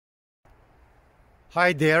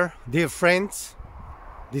Hi there, dear friends.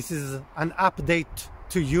 This is an update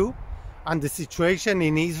to you on the situation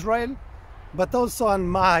in Israel, but also on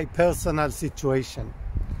my personal situation.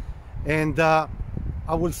 And I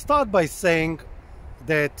will start by saying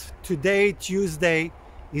that today, Tuesday,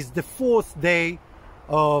 is the fourth day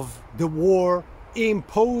of the war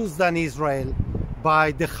imposed on Israel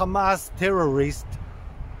by the Hamas terrorists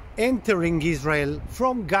entering Israel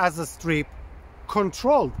from Gaza Strip,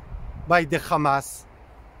 controlled by the Hamas,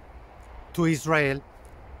 to Israel.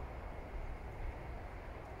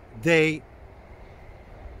 They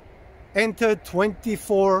entered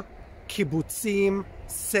 24 kibbutzim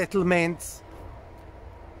settlements,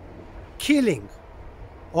 killing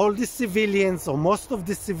all the civilians or most of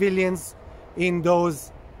the civilians in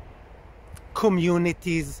those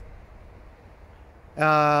communities,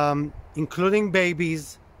 including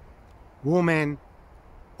babies, women,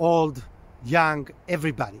 old, young,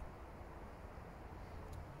 everybody.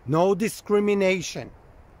 No discrimination.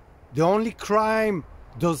 The only crime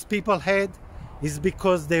those people had is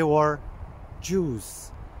because they were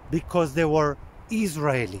Jews, because they were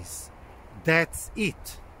Israelis. That's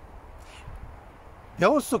it. They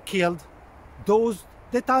also killed those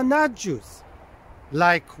that are not Jews,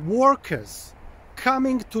 like workers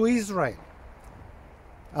coming to Israel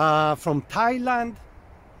from Thailand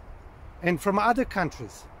and from other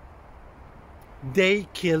countries. They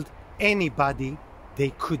killed anybody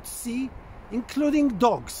they could see, including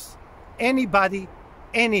dogs, anybody,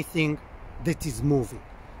 anything that is moving.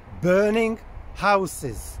 Burning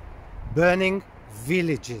houses, burning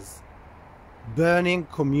villages, burning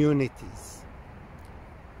communities.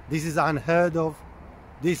 This is unheard of.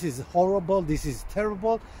 This is horrible. This is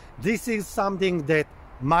terrible. This is something that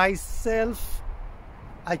myself,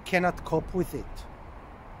 I cannot cope with it.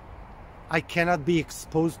 I cannot be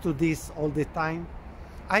exposed to this all the time.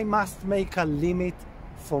 I must make a limit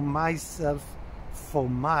for myself, for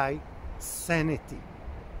my sanity.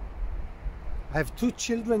 I have 2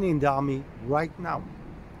 children in the army right now.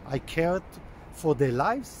 I cared for their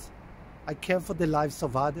lives. I care for the lives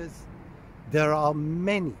of others. There are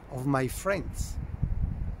many of my friends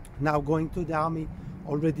now going to the army,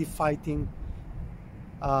 already fighting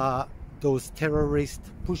those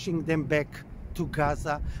terrorists, pushing them back to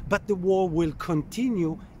Gaza. But the war will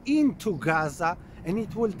continue into Gaza, and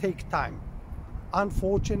it will take time.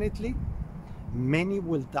 Unfortunately, many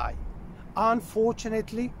will die.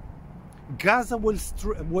 Unfortunately, Gaza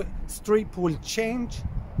Strip will change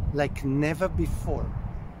like never before.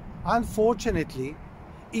 Unfortunately,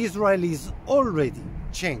 Israel is already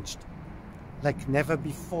changed like never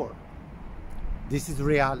before. This is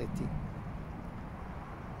reality.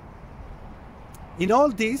 In all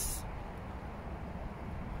this,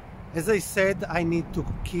 as I said, I need to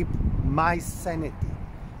keep my sanity.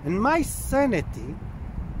 And my sanity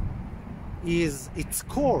is, its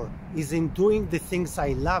core is in doing the things I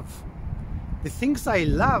love. The things I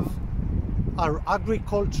love are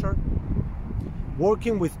agriculture,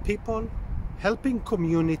 working with people, helping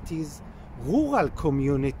communities, rural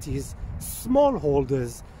communities,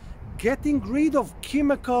 smallholders, getting rid of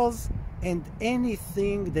chemicals and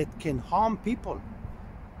anything that can harm people.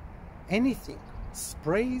 Anything.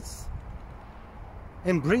 Sprays,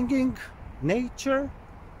 and bringing nature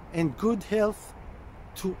and good health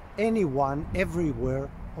to anyone, everywhere,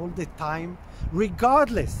 all the time,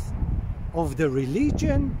 regardless of the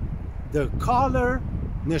religion, the color,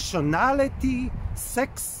 nationality,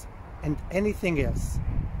 sex, and anything else.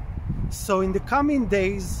 So in the coming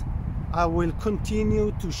days, I will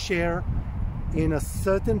continue to share in a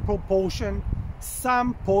certain proportion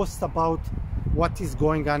some posts about what is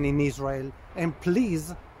going on in Israel, and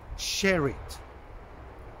please share it.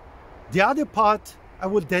 The other part I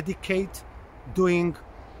will dedicate doing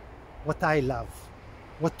what I love,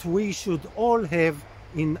 what we should all have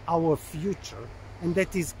in our future, and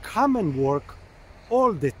that is common work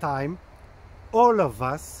all the time, all of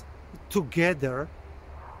us together,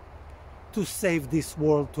 to save this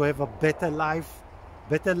world, to have a better life,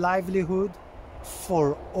 better livelihood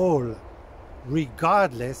for all,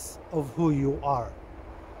 regardless of who you are.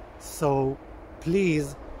 So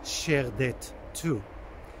please share that too.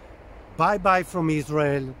 Bye bye from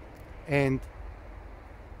Israel, and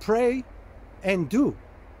pray and do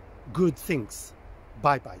good things.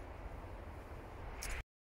 Bye bye.